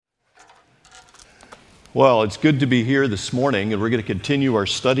Well, it's good to be here this morning, and we're going to continue our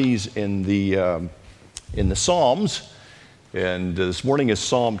studies in the Psalms. And this morning is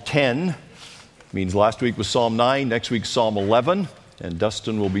Psalm 10. It means last week was Psalm 9, next week Psalm 11, and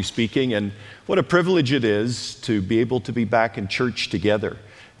Dustin will be speaking. And what a privilege it is to be able to be back in church together.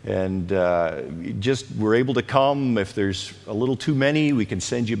 And we're able to come. If there's a little too many, we can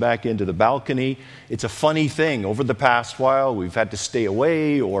send you back into the balcony. It's a funny thing. Over the past while, we've had to stay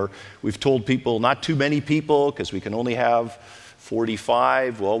away, or we've told people not too many people because we can only have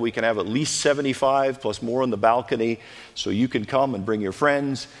 45. Well, we can have at least 75 plus more on the balcony, so you can come and bring your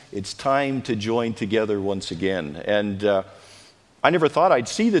friends. It's time to join together once again. And I never thought I'd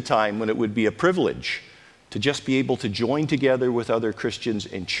see the time when it would be a privilege to just be able to join together with other Christians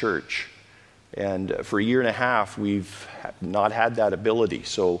in church. And for a year and a half, we've not had that ability.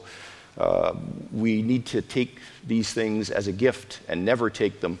 So we need to take these things as a gift and never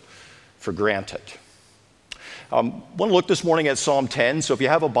take them for granted. I want to look this morning at Psalm 10. So if you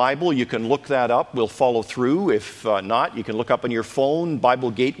have a Bible, you can look that up. We'll follow through. If not, you can look up on your phone. Bible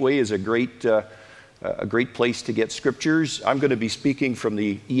Gateway is a great place to get scriptures. I'm going to be speaking from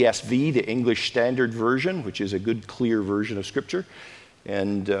the ESV, the English Standard Version, which is a good, clear version of Scripture.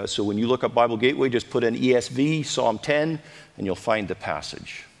 And so when you look up Bible Gateway, just put in ESV, Psalm 10, and you'll find the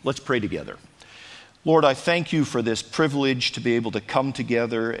passage. Let's pray together. Lord, I thank you for this privilege to be able to come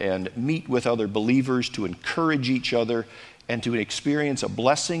together and meet with other believers, to encourage each other, and to experience a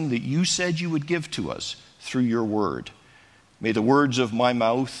blessing that you said you would give to us through your word. May the words of my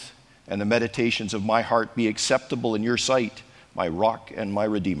mouth and the meditations of my heart be acceptable in your sight, my rock and my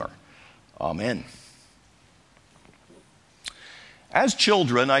redeemer. Amen. As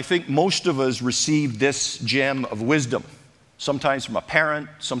children, I think most of us received this gem of wisdom, sometimes from a parent,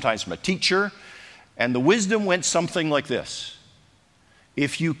 sometimes from a teacher, and the wisdom went something like this.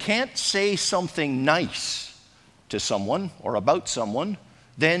 If you can't say something nice to someone or about someone,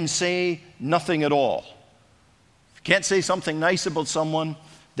 then say nothing at all. If you can't say something nice about someone,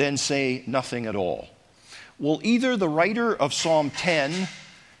 then say nothing at all. Well, either the writer of Psalm 10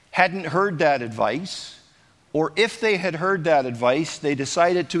 hadn't heard that advice, or if they had heard that advice, they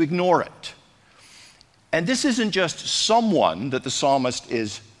decided to ignore it. And this isn't just someone that the psalmist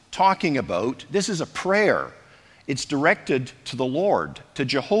is talking about. This is a prayer. It's directed to the Lord, to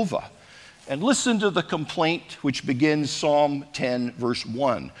Jehovah. And listen to the complaint which begins Psalm 10, verse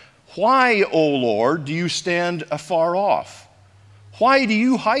 1. Why, O Lord, do you stand afar off? Why do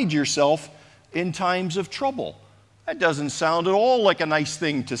you hide yourself in times of trouble? That doesn't sound at all like a nice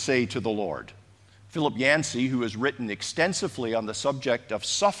thing to say to the Lord. Philip Yancey, who has written extensively on the subject of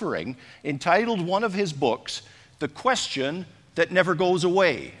suffering, entitled one of his books, The Question That Never Goes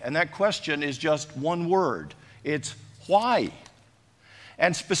Away. And that question is just one word. It's why?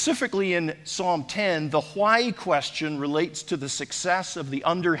 And specifically in Psalm 10, the why question relates to the success of the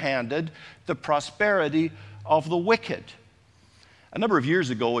underhanded, the prosperity of the wicked. A number of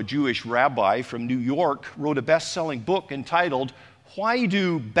years ago, a Jewish rabbi from New York wrote a best-selling book entitled, Why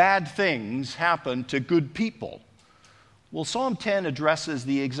Do Bad Things Happen to Good People? Well, Psalm 10 addresses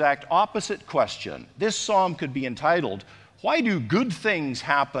the exact opposite question. This psalm could be entitled, Why Do Good Things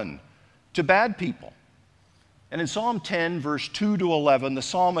Happen to Bad People? And in Psalm 10, verse 2 to 11, the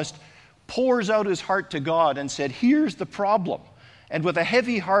psalmist pours out his heart to God and said, here's the problem. And with a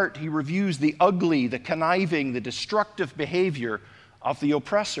heavy heart, he reviews the ugly, the conniving, the destructive behavior of the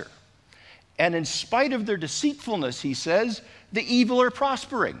oppressor. And in spite of their deceitfulness, he says, the evil are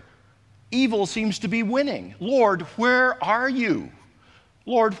prospering. Evil seems to be winning. Lord, where are you?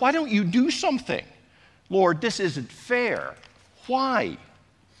 Lord, why don't you do something? Lord, this isn't fair. Why?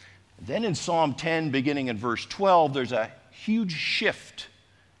 Then in Psalm 10, beginning in verse 12, there's a huge shift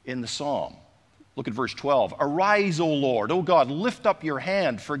in the psalm. Look at verse 12. Arise, O Lord. O God, lift up your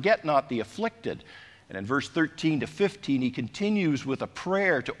hand. Forget not the afflicted. And in verse 13 to 15, he continues with a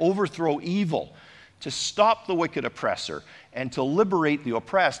prayer to overthrow evil, to stop the wicked oppressor, and to liberate the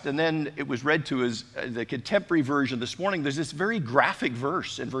oppressed. And then it was read to us, the contemporary version this morning. There's this very graphic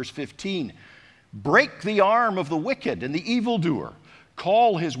verse in verse 15. Break the arm of the wicked and the evildoer.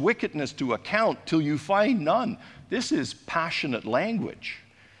 Call his wickedness to account till you find none. This is passionate language.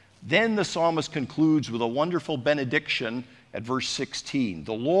 Then the psalmist concludes with a wonderful benediction at verse 16.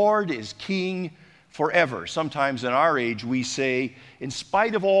 The Lord is king forever. Sometimes in our age we say, in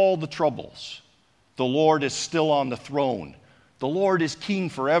spite of all the troubles, the Lord is still on the throne. The Lord is king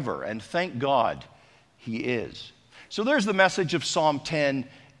forever, and thank God he is. So there's the message of Psalm 10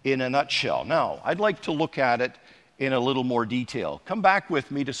 in a nutshell. Now, I'd like to look at it in a little more detail. Come back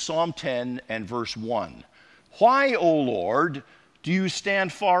with me to Psalm 10 and verse 1. Why, O Lord, do you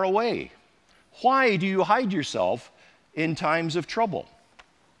stand far away? Why do you hide yourself in times of trouble?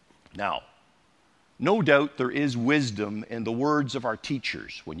 Now, no doubt there is wisdom in the words of our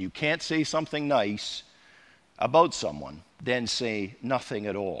teachers. When you can't say something nice about someone, then say nothing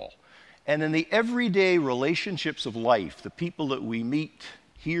at all. And in the everyday relationships of life, the people that we meet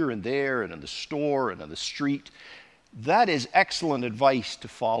here and there and in the store and on the street, that is excellent advice to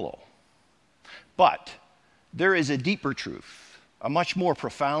follow. But there is a deeper truth, a much more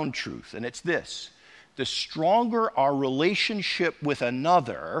profound truth, and it's this: the stronger our relationship with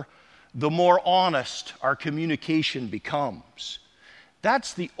another, the more honest our communication becomes.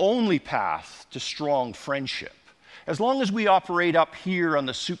 That's the only path to strong friendship. As long as we operate up here on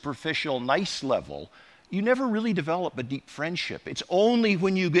the superficial, nice level, you never really develop a deep friendship. It's only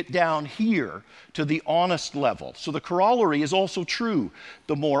when you get down here to the honest level. So the corollary is also true.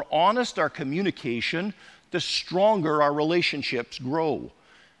 The more honest our communication, the stronger our relationships grow.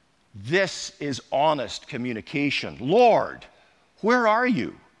 This is honest communication. Lord, where are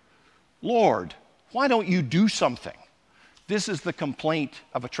you? Lord, why don't you do something? This is the complaint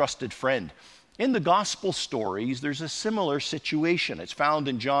of a trusted friend. In the gospel stories, there's a similar situation. It's found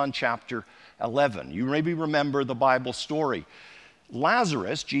in John chapter 11. You maybe remember the Bible story.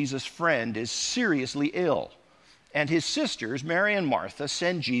 Lazarus, Jesus' friend, is seriously ill. And his sisters, Mary and Martha,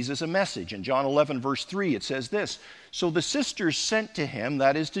 send Jesus a message. In John 11, verse 3, it says this: "So the sisters sent to him,"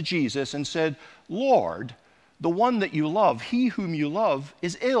 that is to Jesus, "and said, 'Lord, the one that you love, he whom you love,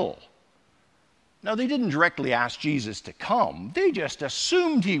 is ill.'" Now, they didn't directly ask Jesus to come. They just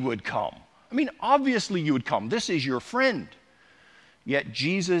assumed he would come. I mean, obviously you would come. This is your friend. Yet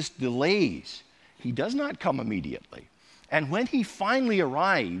Jesus delays. He does not come immediately. And when he finally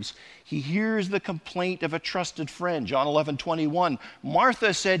arrives, he hears the complaint of a trusted friend. John 11:21,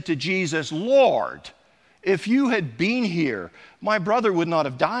 Martha said to Jesus, "Lord, if you had been here, my brother would not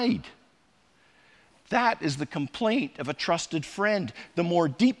have died." That is the complaint of a trusted friend. The more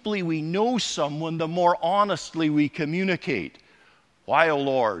deeply we know someone, the more honestly we communicate. "Why, O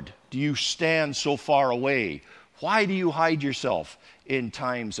Lord, do you stand so far away? Why do you hide yourself in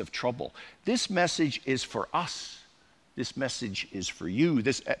times of trouble?" This message is for us. This message is for you.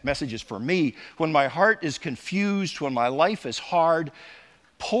 This message is for me. When my heart is confused, when my life is hard,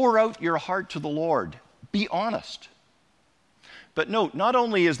 pour out your heart to the Lord. Be honest. But note, not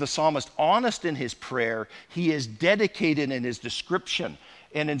only is the psalmist honest in his prayer, he is dedicated in his description.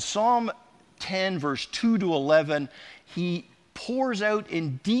 And in Psalm 10, verse 2 to 11, he pours out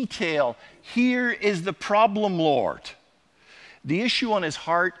in detail, "Here is the problem, Lord." The issue on his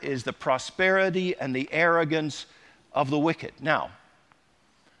heart is the prosperity and the arrogance of the wicked. Now,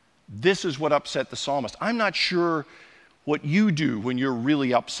 this is what upset the psalmist. I'm not sure what you do when you're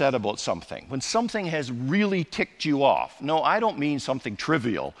really upset about something, when something has really ticked you off. No, I don't mean something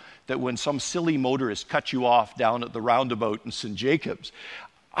trivial, that when some silly motorist cut you off down at the roundabout in St. Jacobs.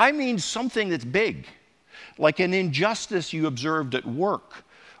 I mean something that's big, like an injustice you observed at work,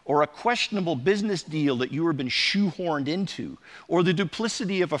 or a questionable business deal that you were been shoehorned into, or the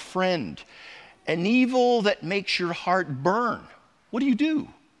duplicity of a friend, an evil that makes your heart burn. What do?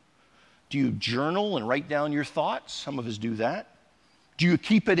 Do you journal and write down your thoughts? Some of us do that. Do you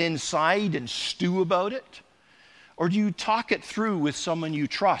keep it inside and stew about it? Or do you talk it through with someone you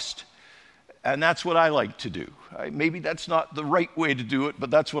trust? And that's what I like to do. Maybe that's not the right way to do it,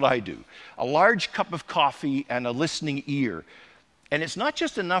 but that's what I do. A large cup of coffee and a listening ear. And it's not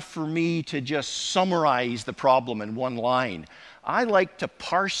just enough for me to just summarize the problem in one line. I like to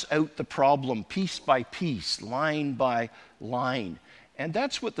parse out the problem piece by piece, line by line. And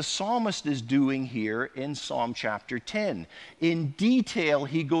that's what the psalmist is doing here in Psalm chapter 10. In detail,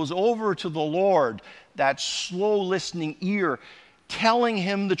 he goes over to the Lord, that slow listening ear, telling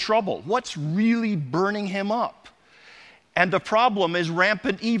him the trouble, what's really burning him up. And the problem is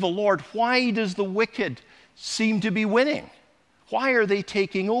rampant evil. Lord, why does the wicked seem to be winning? Why are they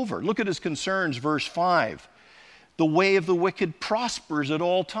taking over? Look at his concerns, verse 5. The way of the wicked prospers at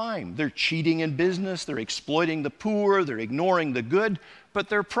all time. They're cheating in business, they're exploiting the poor, they're ignoring the good, but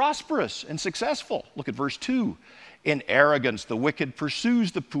they're prosperous and successful. Look at verse 2. In arrogance, the wicked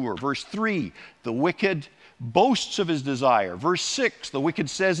pursues the poor. Verse 3, the wicked boasts of his desire. Verse 6, the wicked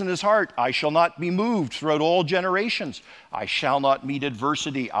says in his heart, I shall not be moved throughout all generations. I shall not meet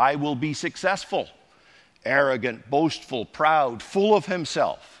adversity. I will be successful. Arrogant, boastful, proud, full of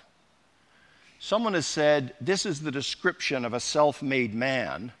himself. Someone has said, this is the description of a self-made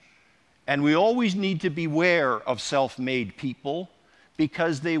man, and we always need to beware of self-made people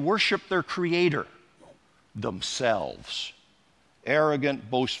because they worship their creator, themselves.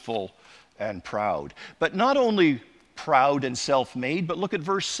 Arrogant, boastful, and proud. But not only proud and self-made, but look at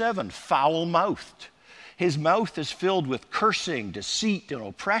verse 7, foul-mouthed. His mouth is filled with cursing, deceit, and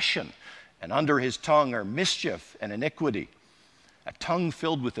oppression, and under his tongue are mischief and iniquity. A tongue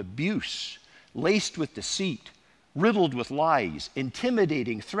filled with abuse, laced with deceit, riddled with lies,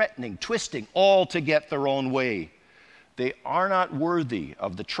 intimidating, threatening, twisting, all to get their own way. They are not worthy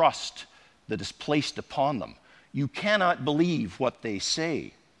of the trust that is placed upon them. You cannot believe what they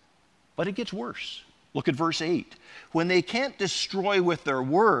say. But it gets worse. Look at verse 8. When they can't destroy with their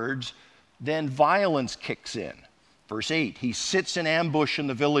words, then violence kicks in. Verse 8, he sits in ambush in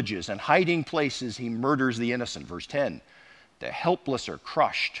the villages, and hiding places he murders the innocent. Verse 10, the helpless are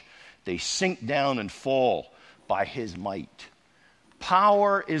crushed. They sink down and fall by his might.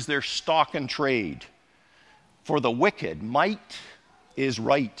 Power is their stock and trade. For the wicked, might is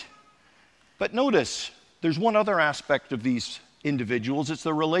right. But notice, there's one other aspect of these individuals. It's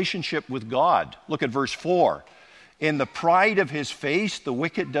the relationship with God. Look at verse 4. In the pride of his face, the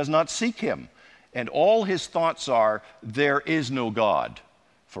wicked does not seek him, and all his thoughts are, there is no God.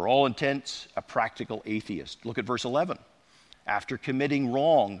 For all intents, a practical atheist. Look at verse 11. After committing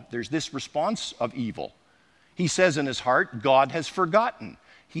wrong, there's this response of evil. He says in his heart, God has forgotten.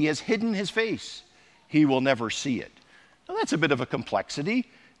 He has hidden his face. He will never see it. Now that's a bit of a complexity.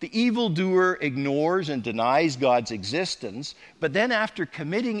 The evildoer ignores and denies God's existence, but then after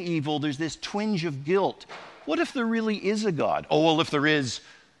committing evil, there's this twinge of guilt. What if there really is a God? Oh, well, if there is,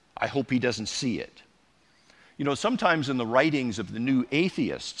 I hope he doesn't see it. You know, sometimes in the writings of the new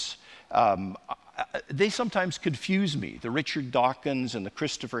atheists, they sometimes confuse me, the Richard Dawkins and the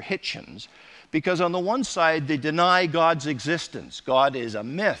Christopher Hitchens, because on the one side, they deny God's existence. God is a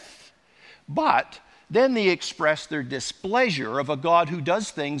myth. But then they express their displeasure of a God who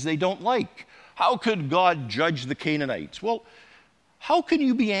does things they don't like. How could God judge the Canaanites? Well, how can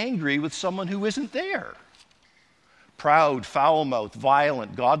you be angry with someone who isn't there? Proud, foul-mouthed,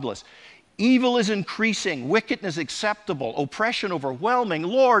 violent, godless. Evil is increasing, wickedness acceptable, oppression overwhelming.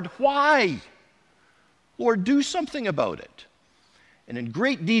 Lord, why? Lord, do something about it. And in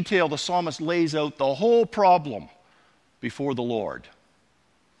great detail, the psalmist lays out the whole problem before the Lord.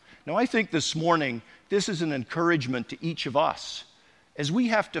 Now, I think this morning, this is an encouragement to each of us. As we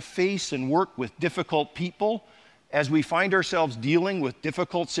have to face and work with difficult people, as we find ourselves dealing with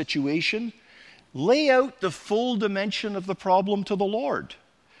difficult situations, lay out the full dimension of the problem to the Lord.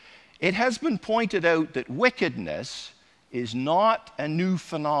 It has been pointed out that wickedness is not a new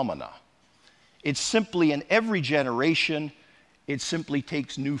phenomena. It's simply in every generation, it simply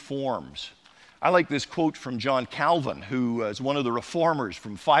takes new forms. I like this quote from John Calvin, who was one of the reformers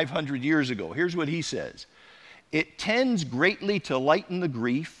from 500 years ago. Here's what he says. It tends greatly to lighten the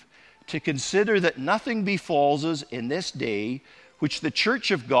grief, to consider that nothing befalls us in this day which the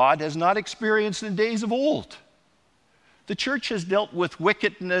church of God has not experienced in days of old. The church has dealt with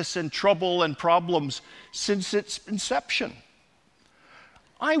wickedness and trouble and problems since its inception.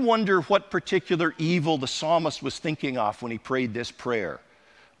 I wonder what particular evil the psalmist was thinking of when he prayed this prayer.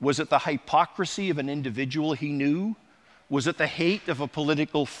 Was it the hypocrisy of an individual he knew? Was it the hate of a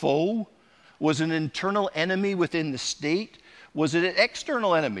political foe? Was it an internal enemy within the state? Was it an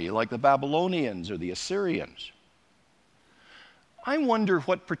external enemy like the Babylonians or the Assyrians? I wonder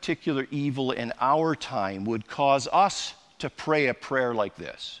what particular evil in our time would cause us to pray a prayer like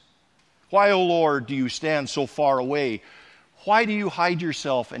this. Why, O Lord, do you stand so far away? Why do you hide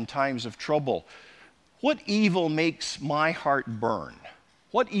yourself in times of trouble? What evil makes my heart burn?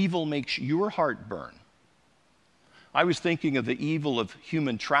 What evil makes your heart burn? I was thinking of the evil of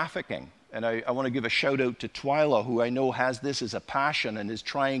human trafficking, and I want to give a shout out to Twyla, who I know has this as a passion and is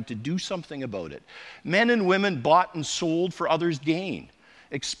trying to do something about it. Men and women bought and sold for others' gain,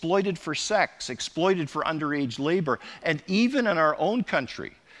 exploited for sex, exploited for underage labor, and even in our own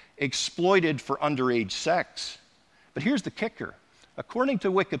country, exploited for underage sex. But here's the kicker. According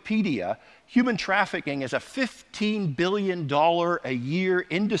to Wikipedia, human trafficking is a $15 billion a year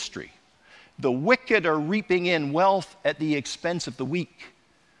industry. The wicked are reaping in wealth at the expense of the weak.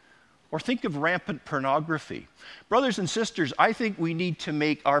 Or think of rampant pornography. Brothers and sisters, I think we need to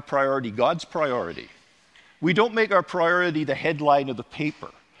make our priority God's priority. We don't make our priority the headline of the paper.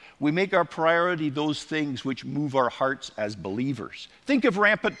 We make our priority those things which move our hearts as believers. Think of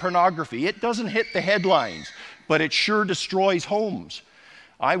rampant pornography. It doesn't hit the headlines, but it sure destroys homes.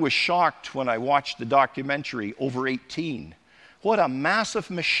 I was shocked when I watched the documentary Over 18. What a massive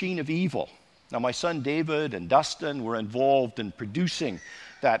machine of evil. Now, my son David and Dustin were involved in producing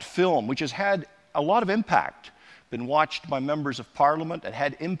that film, which has had a lot of impact, been watched by members of Parliament and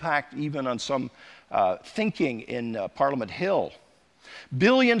had impact even on some thinking in Parliament Hill.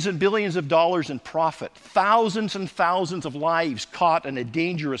 Billions and billions of dollars in profit, thousands and thousands of lives caught in a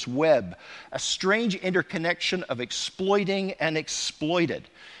dangerous web, a strange interconnection of exploiting and exploited.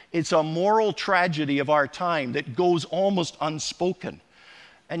 It's a moral tragedy of our time that goes almost unspoken.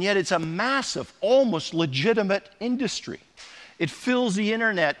 And yet it's a massive, almost legitimate industry. It fills the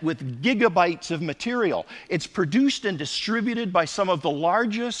internet with gigabytes of material. It's produced and distributed by some of the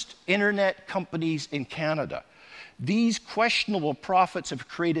largest internet companies in Canada. These questionable profits have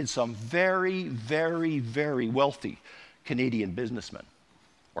created some very, very, very wealthy Canadian businessmen.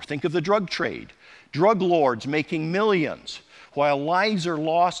 Or think of the drug trade. Drug lords making millions while lives are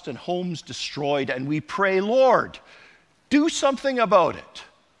lost and homes destroyed, and we pray, Lord, do something about it.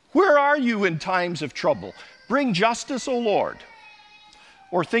 Where are you in times of trouble? Bring justice, O Lord.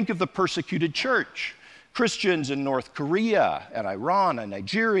 Or think of the persecuted church. Christians in North Korea and Iran and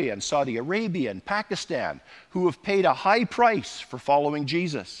Nigeria and Saudi Arabia and Pakistan who have paid a high price for following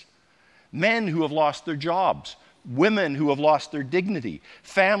Jesus. Men who have lost their jobs, women who have lost their dignity,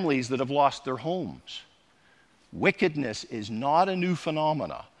 families that have lost their homes. Wickedness is not a new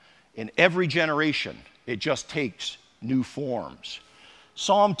phenomena. In every generation, it just takes new forms.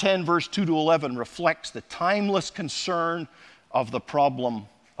 Psalm 10, verse 2 to 11 reflects the timeless concern of the problem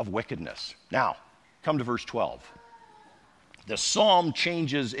of wickedness. Now, come to verse 12. The psalm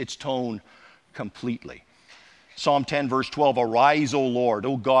changes its tone completely. Psalm 10, verse 12, arise, O Lord,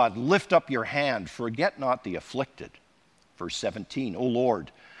 O God, lift up your hand, forget not the afflicted. Verse 17, O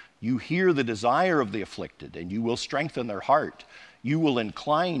Lord, you hear the desire of the afflicted, and you will strengthen their heart. You will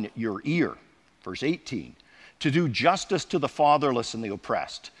incline your ear. Verse 18, to do justice to the fatherless and the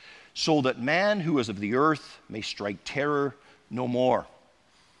oppressed, so that man who is of the earth may strike terror no more.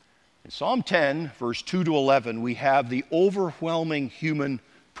 In Psalm 10, verse 2 to 11, we have the overwhelming human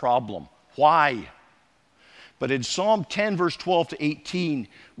problem. Why? But in Psalm 10, verse 12 to 18,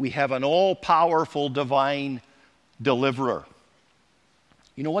 we have an all-powerful divine deliverer.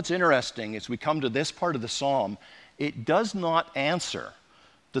 You know what's interesting as we come to this part of the psalm, it does not answer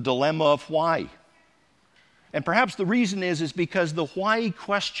the dilemma of why. And perhaps the reason is because the why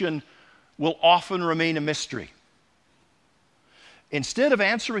question will often remain a mystery. Instead of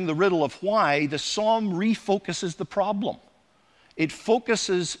answering the riddle of why, the psalm refocuses the problem. The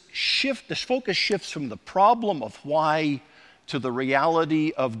focus shifts from the problem of why to the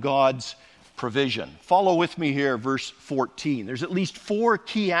reality of God's provision. Follow with me here, verse 14. There's at least 4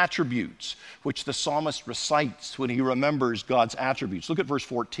 key attributes which the psalmist recites when he remembers God's attributes. Look at verse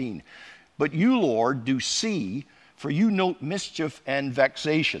 14. But you, Lord, do see, for you note mischief and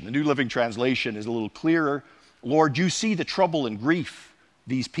vexation. The New Living Translation is a little clearer. Lord, you see the trouble and grief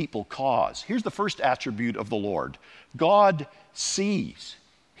these people cause. Here's the first attribute of the Lord. God sees.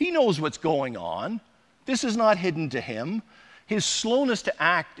 He knows what's going on. This is not hidden to him. His slowness to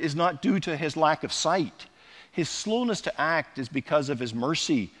act is not due to his lack of sight. His slowness to act is because of his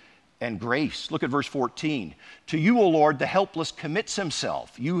mercy and grace. Look at verse 14. To you, O Lord, the helpless commits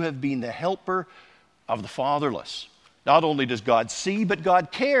himself. You have been the helper of the fatherless. Not only does God see, but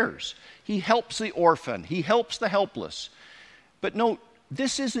God cares. He helps the orphan. He helps the helpless. But note,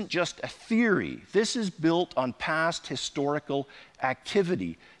 this isn't just a theory. This is built on past historical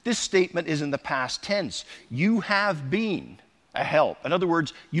activity. This statement is in the past tense. You have been a help. In other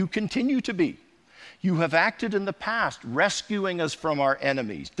words, you continue to be. You have acted in the past, rescuing us from our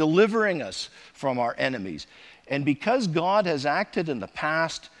enemies, delivering us from our enemies. And because God has acted in the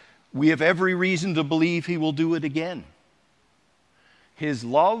past, we have every reason to believe he will do it again. His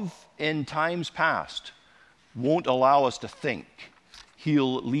love in times past won't allow us to think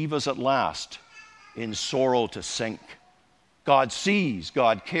he'll leave us at last in sorrow to sink. God sees,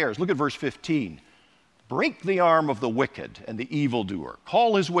 God cares. Look at verse 15. Break the arm of the wicked and the evildoer.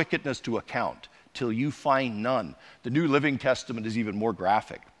 Call his wickedness to account till you find none. The New Living Testament is even more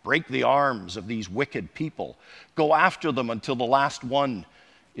graphic. Break the arms of these wicked people. Go after them until the last one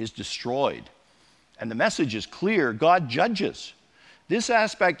is destroyed. And the message is clear. God judges. This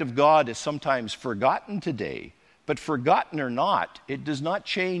aspect of God is sometimes forgotten today, but forgotten or not, it does not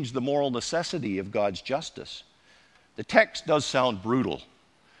change the moral necessity of God's justice. The text does sound brutal,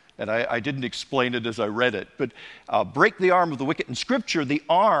 and I didn't explain it as I read it, but break the arm of the wicked. In Scripture, the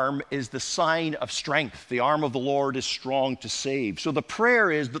arm is the sign of strength. The arm of the Lord is strong to save. So the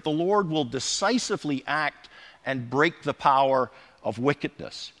prayer is that the Lord will decisively act and break the power of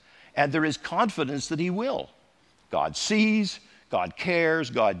wickedness. And there is confidence that he will. God sees, God cares,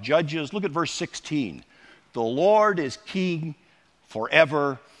 God judges. Look at verse 16. The Lord is king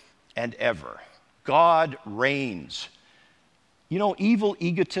forever and ever. God reigns. You know, evil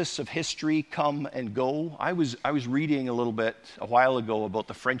egotists of history come and go. I was reading a little bit a while ago about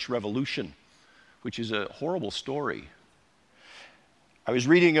the French Revolution, which is a horrible story. I was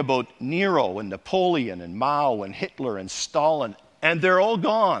reading about Nero and Napoleon and Mao and Hitler and Stalin, and they're all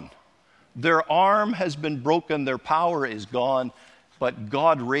gone. Their arm has been broken, their power is gone, but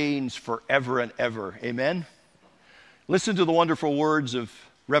God reigns forever and ever. Amen? Listen to the wonderful words of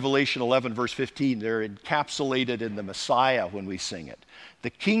Revelation 11, verse 15. They're encapsulated in the Messiah when we sing it. The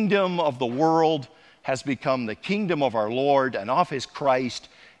kingdom of the world has become the kingdom of our Lord and of his Christ,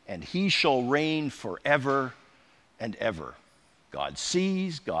 and he shall reign forever and ever. God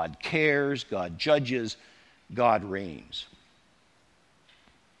sees, God cares, God judges, God reigns.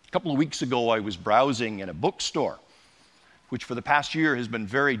 A couple of weeks ago, I was browsing in a bookstore, which for the past year has been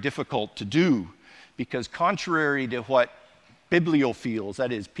very difficult to do because contrary to what bibliophiles, that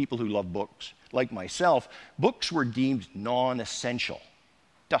is, people who love books like myself, books were deemed non-essential.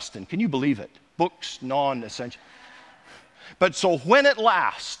 Dustin, can you believe it? Books, non-essential. But so when at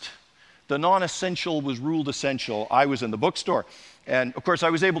last the non-essential was ruled essential, I was in the bookstore. And of course, I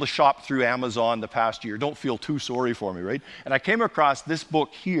was able to shop through Amazon the past year. Don't feel too sorry for me, right? And I came across this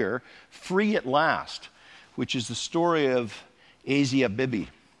book here, Free at Last, which is the story of Asia Bibi.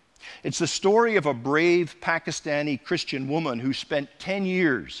 It's the story of a brave Pakistani Christian woman who spent 10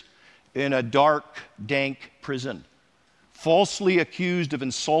 years in a dark, dank prison, falsely accused of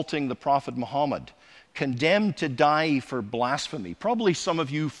insulting the Prophet Muhammad, condemned to die for blasphemy. Probably some of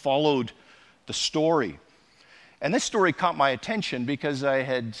you followed the story. And this story caught my attention because I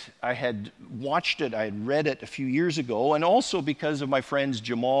had watched it, I had read it a few years ago, and also because of my friends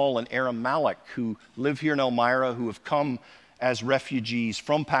Jamal and Aram Malik, who live here in Elmira, who have come as refugees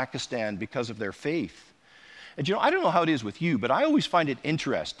from Pakistan because of their faith. And you know, I don't know how it is with you, but I always find it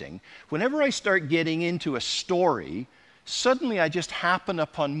interesting. Whenever I start getting into a story, suddenly I just happen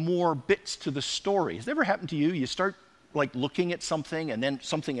upon more bits to the story. Has it ever happened to you? You start like looking at something and then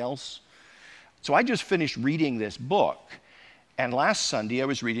something else. So I just finished reading this book, and last Sunday I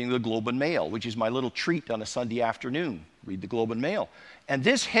was reading the Globe and Mail, which is my little treat on a Sunday afternoon. Read the Globe and Mail. And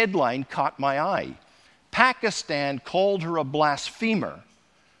this headline caught my eye. Pakistan called her a blasphemer.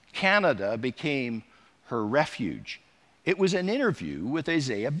 Canada became her refuge. It was an interview with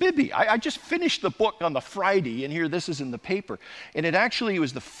Asia Bibi. I just finished the book on the Friday, and here this is in the paper. And it actually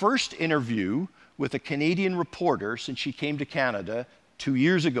was the first interview with a Canadian reporter since she came to Canada 2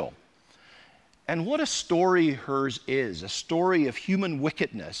 years ago. And what a story hers is, a story of human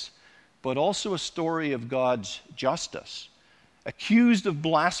wickedness, but also a story of God's justice. Accused of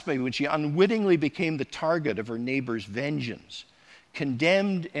blasphemy when she unwittingly became the target of her neighbor's vengeance,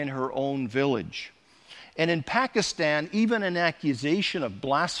 condemned in her own village. And in Pakistan, even an accusation of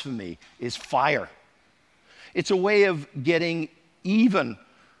blasphemy is fire. It's a way of getting even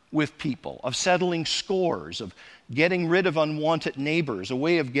with people, of settling scores, of getting rid of unwanted neighbors, a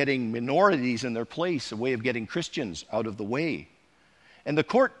way of getting minorities in their place, a way of getting Christians out of the way. And the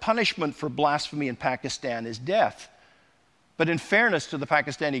court punishment for blasphemy in Pakistan is death. But in fairness to the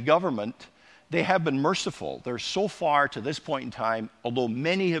Pakistani government, they have been merciful. They're so far to this point in time, although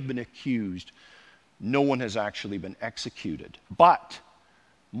many have been accused, no one has actually been executed. But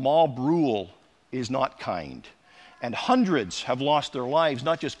mob rule is not kind. And hundreds have lost their lives,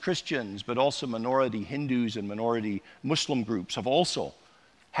 not just Christians, but also minority Hindus and minority Muslim groups have also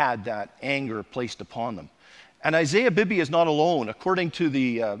had that anger placed upon them. And Asia Bibi is not alone. According to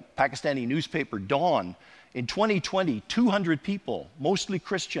the Pakistani newspaper Dawn, in 2020, 200 people, mostly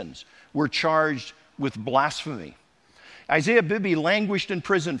Christians, were charged with blasphemy. Asia Bibi languished in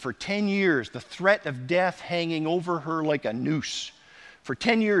prison for 10 years, the threat of death hanging over her like a noose. For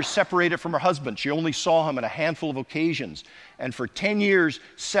 10 years, separated from her husband. She only saw him on a handful of occasions. And for 10 years,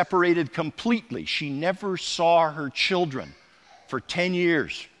 separated completely. She never saw her children for 10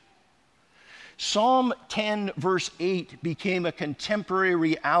 years. Psalm 10, verse 8, became a contemporary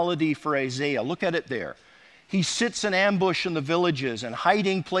reality for Isaiah. Look at it there. He sits in ambush in the villages, and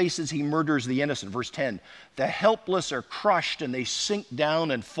hiding places he murders the innocent. Verse 10, the helpless are crushed, and they sink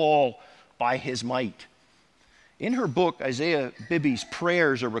down and fall by his might. In her book, Asia Bibi's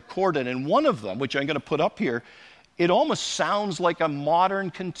prayers are recorded, and one of them, which I'm going to put up here, it almost sounds like a modern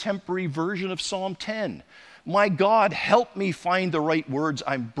contemporary version of Psalm 10. My God, help me find the right words.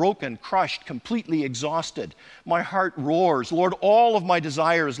 I'm broken, crushed, completely exhausted. My heart roars. Lord, all of my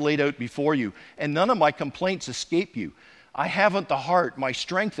desire is laid out before you, and none of my complaints escape you. I haven't the heart. My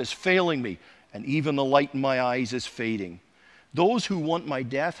strength is failing me, and even the light in my eyes is fading. Those who want my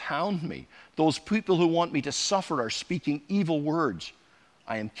death hound me. Those people who want me to suffer are speaking evil words.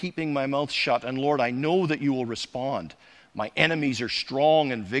 I am keeping my mouth shut, and Lord, I know that you will respond. My enemies are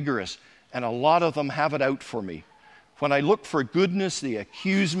strong and vigorous, and a lot of them have it out for me. When I look for goodness, they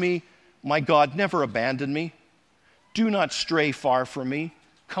accuse me. My God, never abandon me. Do not stray far from me.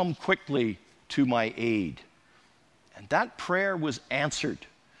 Come quickly to my aid. And that prayer was answered.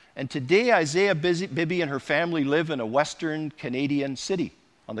 And today, Isaiah Bibby and her family live in a Western Canadian city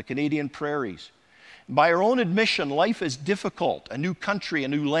on the Canadian prairies. By her own admission, life is difficult, a new country, a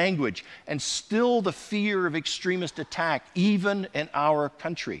new language, and still the fear of extremist attack, even in our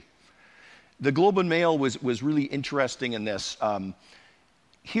country. The Globe and Mail was really interesting in this.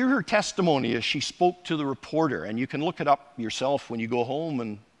 Hear her testimony as she spoke to the reporter, and you can look it up yourself when you go home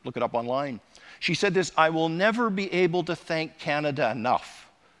and look it up online. She said this: I will never be able to thank Canada enough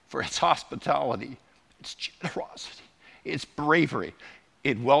for its hospitality, its generosity, its bravery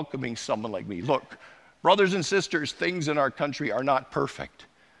in welcoming someone like me. Look, brothers and sisters, things in our country are not perfect,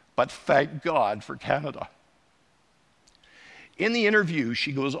 but thank God for Canada. In the interview,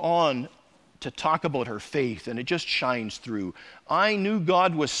 she goes on to talk about her faith, and it just shines through. I knew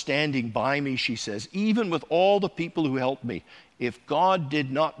God was standing by me, she says, even with all the people who helped me. If God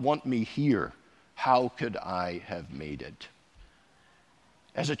did not want me here, how could I have made it?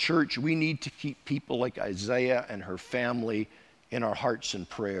 As a church, we need to keep people like Isaiah and her family in our hearts and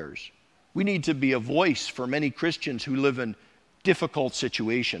prayers. We need to be a voice for many Christians who live in difficult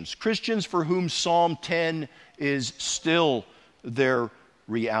situations, Christians for whom Psalm 10 is still their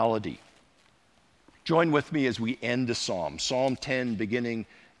reality. Join with me as we end the psalm, Psalm 10, beginning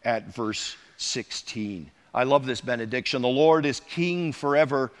at verse 16. I love this benediction. The Lord is king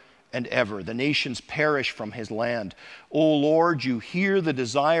forever and ever. The nations perish from his land. O Lord, you hear the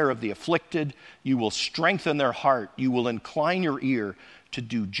desire of the afflicted. You will strengthen their heart. You will incline your ear to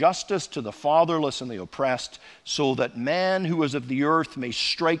do justice to the fatherless and the oppressed, so that man who is of the earth may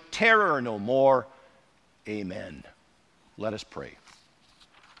strike terror no more. Amen. Let us pray.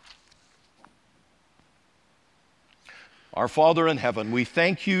 Our Father in heaven, we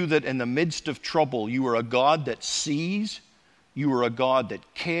thank you that in the midst of trouble, you are a God that sees, you are a God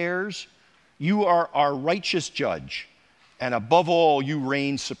that cares, you are our righteous judge, and above all, you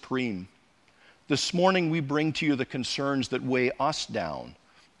reign supreme. This morning, we bring to you the concerns that weigh us down,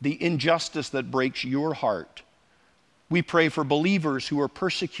 the injustice that breaks your heart. We pray for believers who are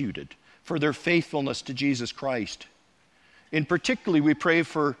persecuted for their faithfulness to Jesus Christ. In particular, we pray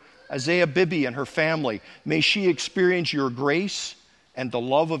for Isaiah Bibby and her family. May she experience your grace and the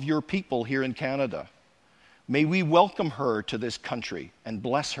love of your people here in Canada. May we welcome her to this country and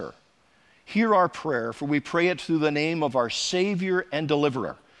bless her. Hear our prayer, for we pray it through the name of our Savior and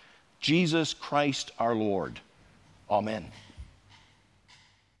Deliverer, Jesus Christ our Lord. Amen.